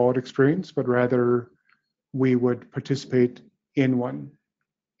identity wallet experience, but rather we would participate in one,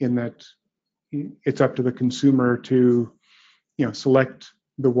 in that it's up to the consumer to select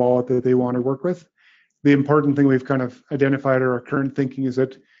the wallet that they want to work with. The important thing we've kind of identified, or our current thinking, is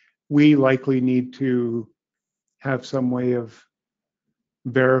that we likely need to have some way of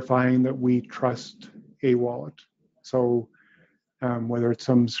verifying that we trust a wallet. So whether it's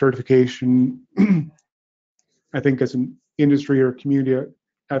some certification, I think as an industry or community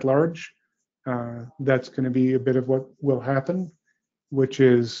at large, that's going to be a bit of what will happen, which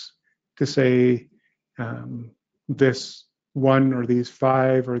is to say this one or these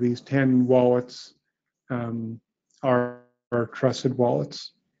 5 or these 10 wallets are trusted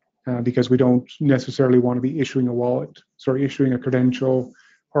wallets, because we don't necessarily want to be issuing a credential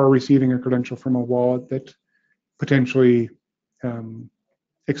or receiving a credential from a wallet that potentially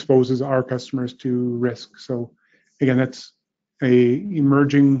exposes our customers to risk. So again, that's a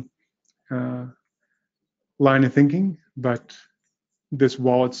emerging line of thinking, but this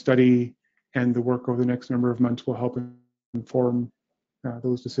wallet study and the work over the next number of months will help inform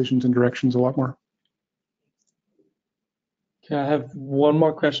those decisions and directions a lot more. Okay, I have one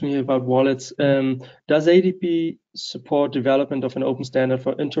more question here about wallets. Does ATB support development of an open standard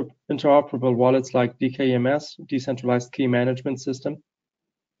for interoperable wallets like DKMS, Decentralized Key Management System?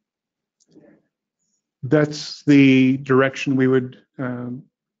 That's the direction we would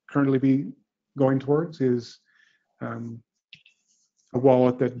currently be going towards, is a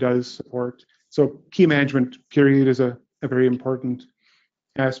wallet that does support. So key management period is a very important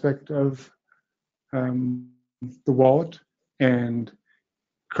aspect of the wallet, and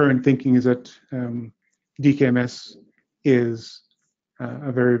current thinking is that DKMS is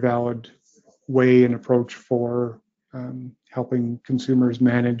a very valid way and approach for helping consumers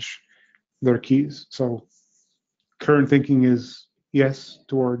manage their keys. So current thinking is yes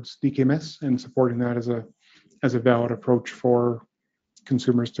towards DKMS and supporting that as a valid approach for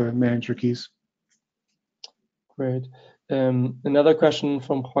consumers to manage their keys. Great. Another question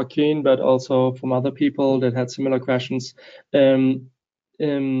from Joaquin, but also from other people that had similar questions. How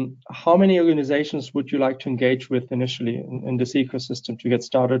many organizations would you like to engage with initially in this ecosystem to get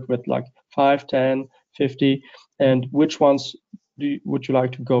started with, like 5, 10, 50? And which ones would you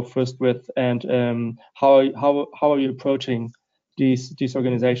like to go first with? And how are you approaching these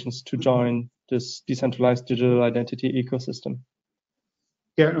organizations to join this decentralized digital identity ecosystem?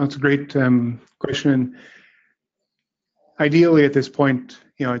 Yeah, that's a great question. Ideally, at this point,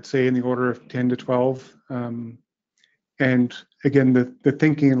 I'd say in the order of 10 to 12. And again, the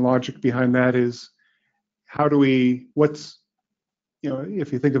thinking and logic behind that is, if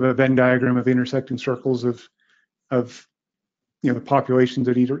you think of a Venn diagram of intersecting circles of the populations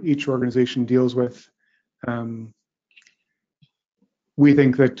that each organization deals with, we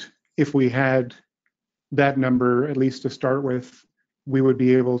think that if we had that number, at least to start with, we would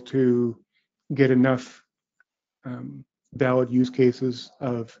be able to get enough valid use cases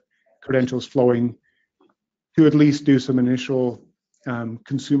of credentials flowing to at least do some initial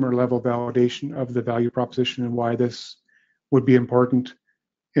consumer level validation of the value proposition and why this would be important.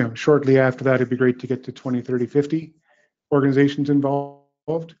 Shortly after that, it'd be great to get to 20, 30, 50 organizations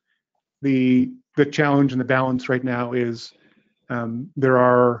involved. The challenge and the balance right now is there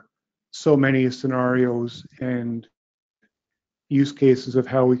are so many scenarios and use cases of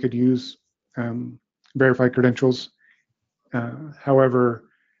how we could use verified credentials. However,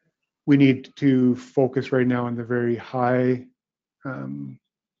 we need to focus right now on the very high, the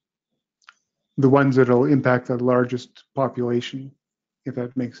ones that will impact the largest population, if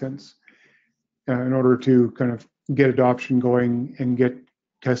that makes sense, in order to kind of get adoption going and get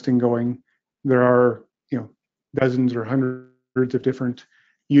testing going. There are, dozens or hundreds of different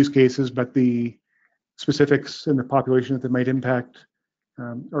use cases, but the specifics in the population that they might impact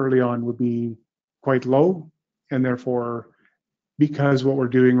early on would be quite low, and therefore, because what we're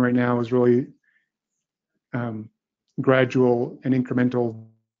doing right now is really gradual and incremental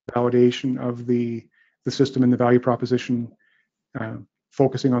validation of the system and the value proposition,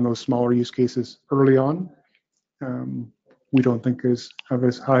 focusing on those smaller use cases early on, we don't think is of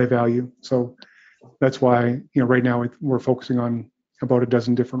as high value. So that's why, right now we're focusing on about a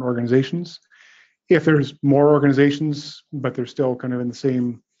dozen different organizations. If there's more organizations, but they're still kind of in the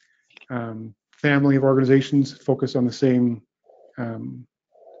same family of organizations, focused on the same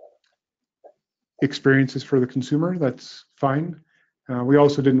experiences for the consumer, that's fine. We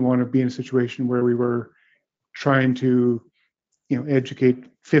also didn't want to be in a situation where we were trying to, educate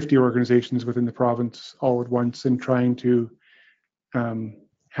 50 organizations within the province all at once and trying to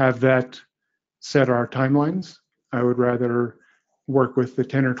have that set our timelines. I would rather work with the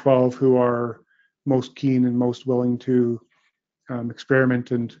 10 or 12 who are most keen and most willing to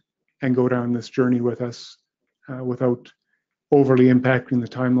experiment and go down this journey with us without overly impacting the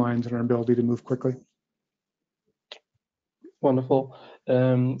timelines and our ability to move quickly. Wonderful.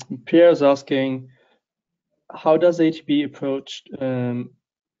 Pierre is asking, how does ATB approach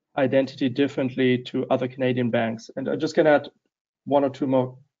identity differently to other Canadian banks? And I'm just going to add one or two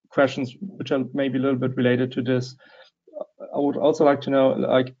more questions, which are maybe a little bit related to this. I would also like to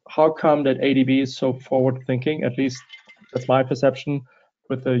know, how come that ATB is so forward-thinking? At least that's my perception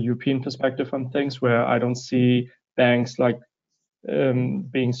with the European perspective on things, where I don't see banks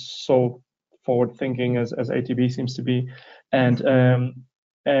being so forward-thinking as ATB seems to be.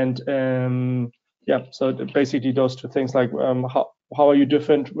 Yeah, so basically those two things, how are you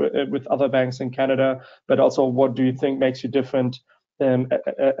different with other banks in Canada, but also what do you think makes you different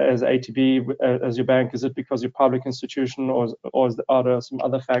as ATB, as your bank? Is it because you're a public institution, or are there some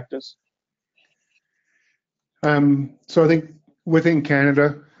other factors? So I think within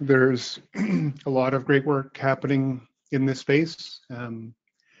Canada, there's a lot of great work happening in this space,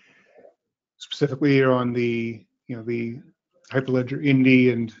 specifically on the Hyperledger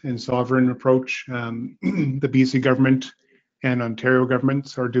Indy and sovereign approach. The BC government and Ontario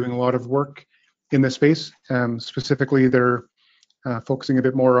governments are doing a lot of work in this space. Specifically, they're focusing a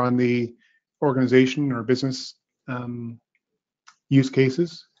bit more on the organization or business use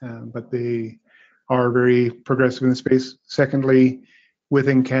cases, but they are very progressive in the space. Secondly,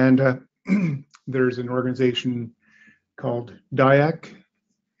 within Canada, there's an organization called DIAC,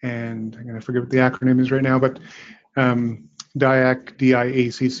 and I'm going to forget what the acronym is right now, but DIAC,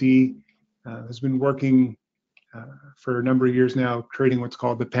 D-I-A-C-C, has been working for a number of years now, creating what's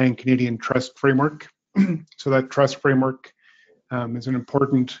called the Pan-Canadian Trust Framework. So that trust framework is an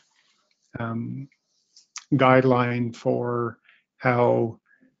important guideline for how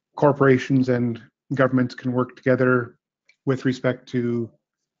corporations and governments can work together with respect to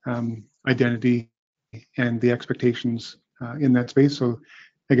identity and the expectations in that space. So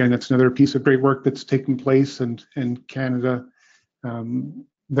again, that's another piece of great work that's taking place, and Canada,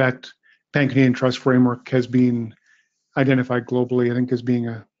 that Pan-Canadian Trust Framework has been identified globally, I think, as being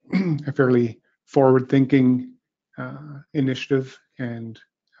a fairly forward-thinking initiative, and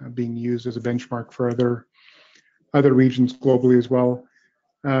being used as a benchmark for other regions globally as well.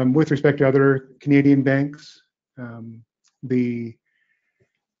 With respect to other Canadian banks, the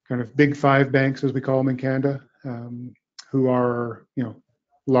kind of big five banks, as we call them in Canada, who are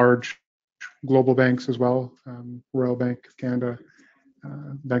large global banks as well, Royal Bank of Canada,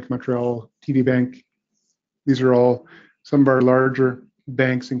 Bank of Montreal, TD Bank. These are all some of our larger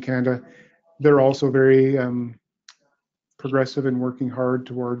banks in Canada. They're also very progressive and working hard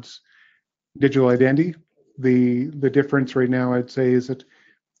towards digital identity. The difference right now, I'd say, is that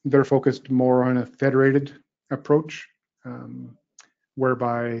they're focused more on a federated approach.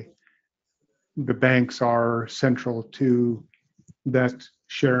 whereby the banks are central to that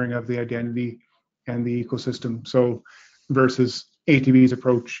sharing of the identity and the ecosystem. So versus ATB's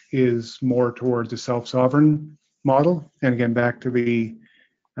approach is more towards a self-sovereign model. And again, back to the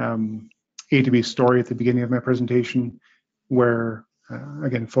ATB story at the beginning of my presentation, where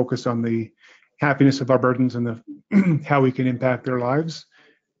again, focused on the happiness of Albertans and the how we can impact their lives.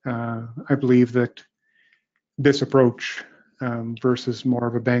 I believe that this approach versus more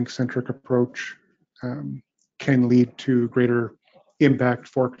of a bank-centric approach can lead to greater impact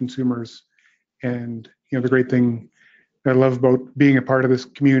for consumers. And the great thing that I love about being a part of this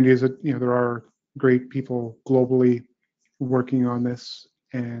community is that there are great people globally working on this,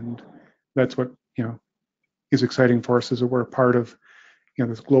 and that's what is exciting for us, is that we're a part of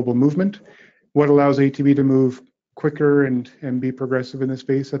this global movement. What allows ATB to move quicker and be progressive in this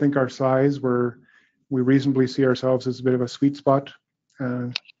space? I think our size, we reasonably see ourselves as a bit of a sweet spot.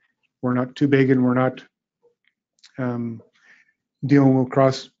 We're not too big, and we're not dealing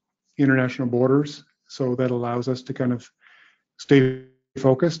across international borders, so that allows us to kind of stay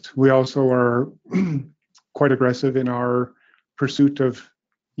focused. We also are quite aggressive in our pursuit of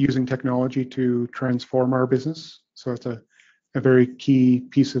using technology to transform our business. So it's a very key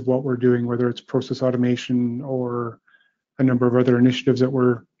piece of what we're doing, whether it's process automation or a number of other initiatives that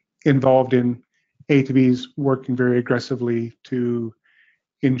we're involved in. ATB's working very aggressively to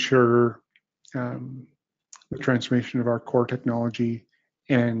ensure the transformation of our core technology,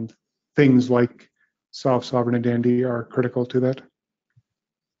 and things like sovereign identity are critical to that.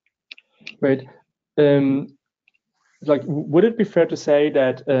 Great. Would it be fair to say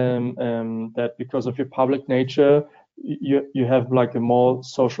that that because of your public nature, you have like a more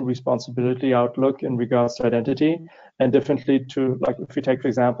social responsibility outlook in regards to identity, and differently to, like, if you take, for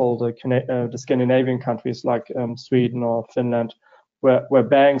example, the Scandinavian countries like Sweden or Finland, where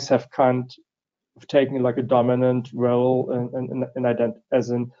banks have kind of taken like a dominant role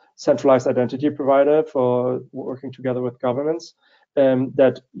as a centralized identity provider for working together with governments,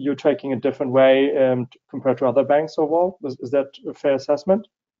 that you're taking a different way compared to other banks overall. Is that a fair assessment?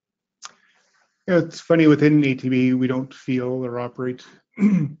 Yeah, it's funny, within ATB, we don't feel or operate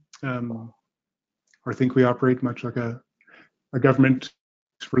or think we operate much like a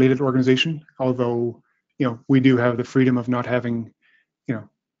government-related organization, although we do have the freedom of not having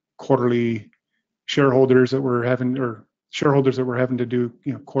quarterly shareholders that we're having to do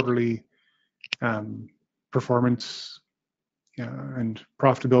quarterly performance and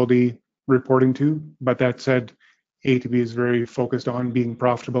profitability reporting to. But that said, ATB is very focused on being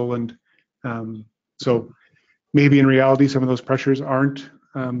profitable, and so maybe in reality some of those pressures aren't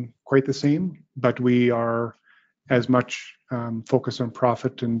quite the same, but we are as much focused on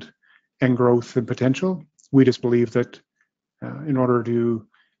profit and growth and potential. We just believe that in order to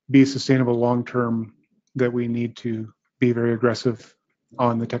be sustainable long term, that we need to be very aggressive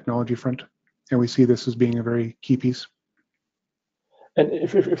on the technology front, and we see this as being a very key piece. And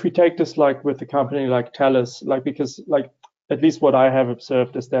if we take this like with a company like TELUS, like, because like at least what I have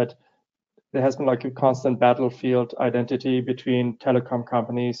observed is that there has been like a constant battlefield identity between telecom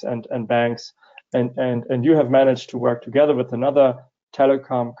companies and banks, and you have managed to work together with another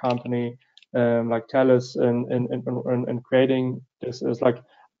telecom company like TELUS and creating this. Is like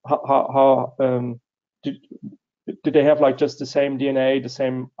how did they have like just the same DNA, the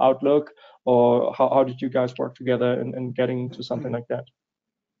same outlook, or how did you guys work together in getting to something like that?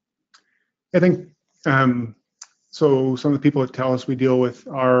 I think so. Some of the people at TELUS we deal with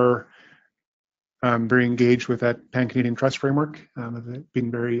are very engaged with that Pan-Canadian Trust Framework, have been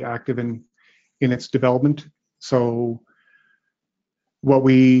very active in its development. So what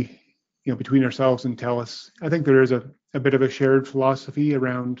we, between ourselves and TELUS, I think there is a bit of a shared philosophy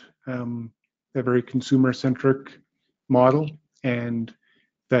around a very consumer-centric model, and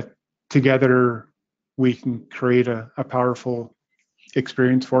that together we can create a powerful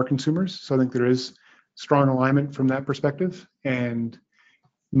experience for consumers. So I think there is strong alignment from that perspective, and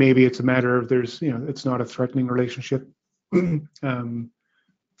maybe it's a matter of it's not a threatening relationship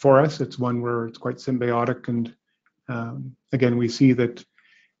for us. It's one where it's quite symbiotic, and again, we see that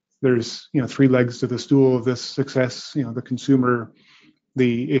there's three legs to the stool of this success: the consumer,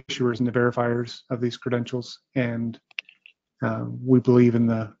 the issuers, and the verifiers of these credentials. And we believe in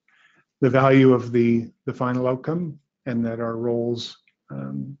the value of the final outcome, and that our roles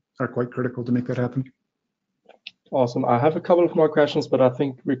are quite critical to make that happen. Awesome. I have a couple of more questions, but I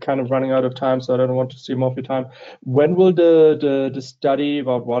think we're kind of running out of time, so I don't want to steal more of your time. When will the study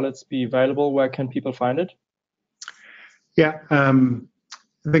about wallets be available? Where can people find it? Yeah,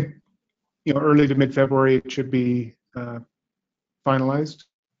 I think early to mid-February it should be finalized.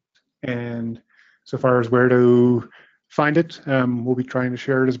 And so far as where to find it, we'll be trying to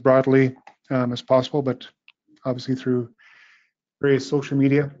share it as broadly as possible, but obviously through various social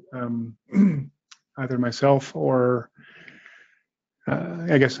media, either myself or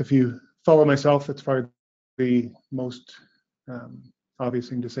I guess if you follow myself, that's probably the most obvious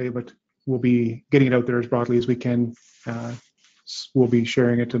thing to say, but we'll be getting it out there as broadly as we can. We'll be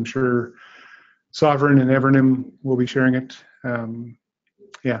sharing it, I'm sure. Sovereign and Evernym will be sharing it.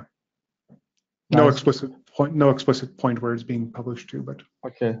 Yeah. No Nice. explicit point where it's being published to, but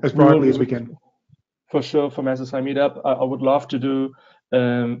Okay. as broadly as we can. For sure, from SSI Meetup, I would love to do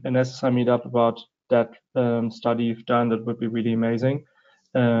an SSI Meetup about that study you've done. That would be really amazing.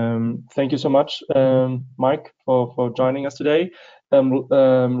 Thank you so much, Mike, for joining us today.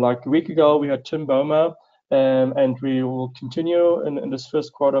 Like a week ago, we had Tim Boehmer, and we will continue in this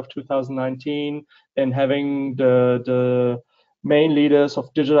first quarter of 2019 in having the main leaders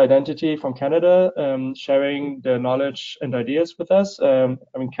of digital identity from Canada sharing their knowledge and ideas with us. I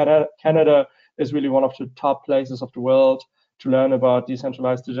mean, Canada is really one of the top places of the world to learn about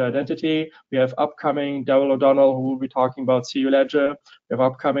decentralized digital identity. We have upcoming Daryl O'Donnell, who will be talking about CU Ledger. We have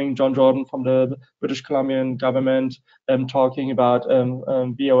upcoming John Jordan from the British Columbian government talking about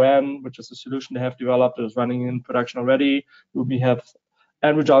BON, which is a solution they have developed that is running in production already. We have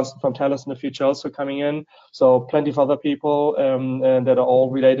Andrew Johnson from TELUS in the future also coming in. So plenty of other people that are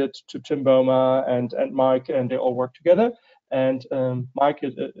all related to Tim Boehmer and Mike, and they all work together. And Mike,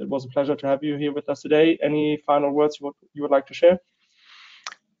 it was a pleasure to have you here with us today. Any final words you would like to share?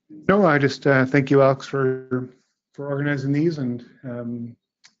 No, I just thank you, Alex, for organizing these. And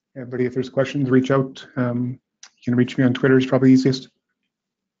everybody, if there's questions, reach out. You can reach me on Twitter, is probably easiest.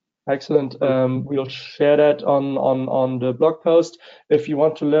 Excellent. We'll share that on the blog post. If you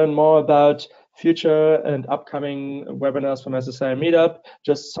want to learn more about future and upcoming webinars from SSI Meetup,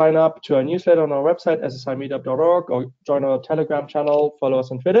 just sign up to our newsletter on our website, ssimeetup.org, or join our Telegram channel, follow us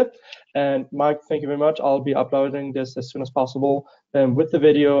on Twitter. And Mike, thank you very much. I'll be uploading this as soon as possible with the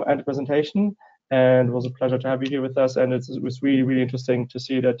video and the presentation. And it was a pleasure to have you here with us. And it was really, really interesting to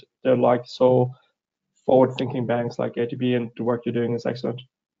see that they're like so forward-thinking banks like ATB, and the work you're doing is excellent.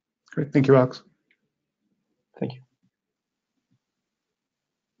 Great. Thank you, Alex.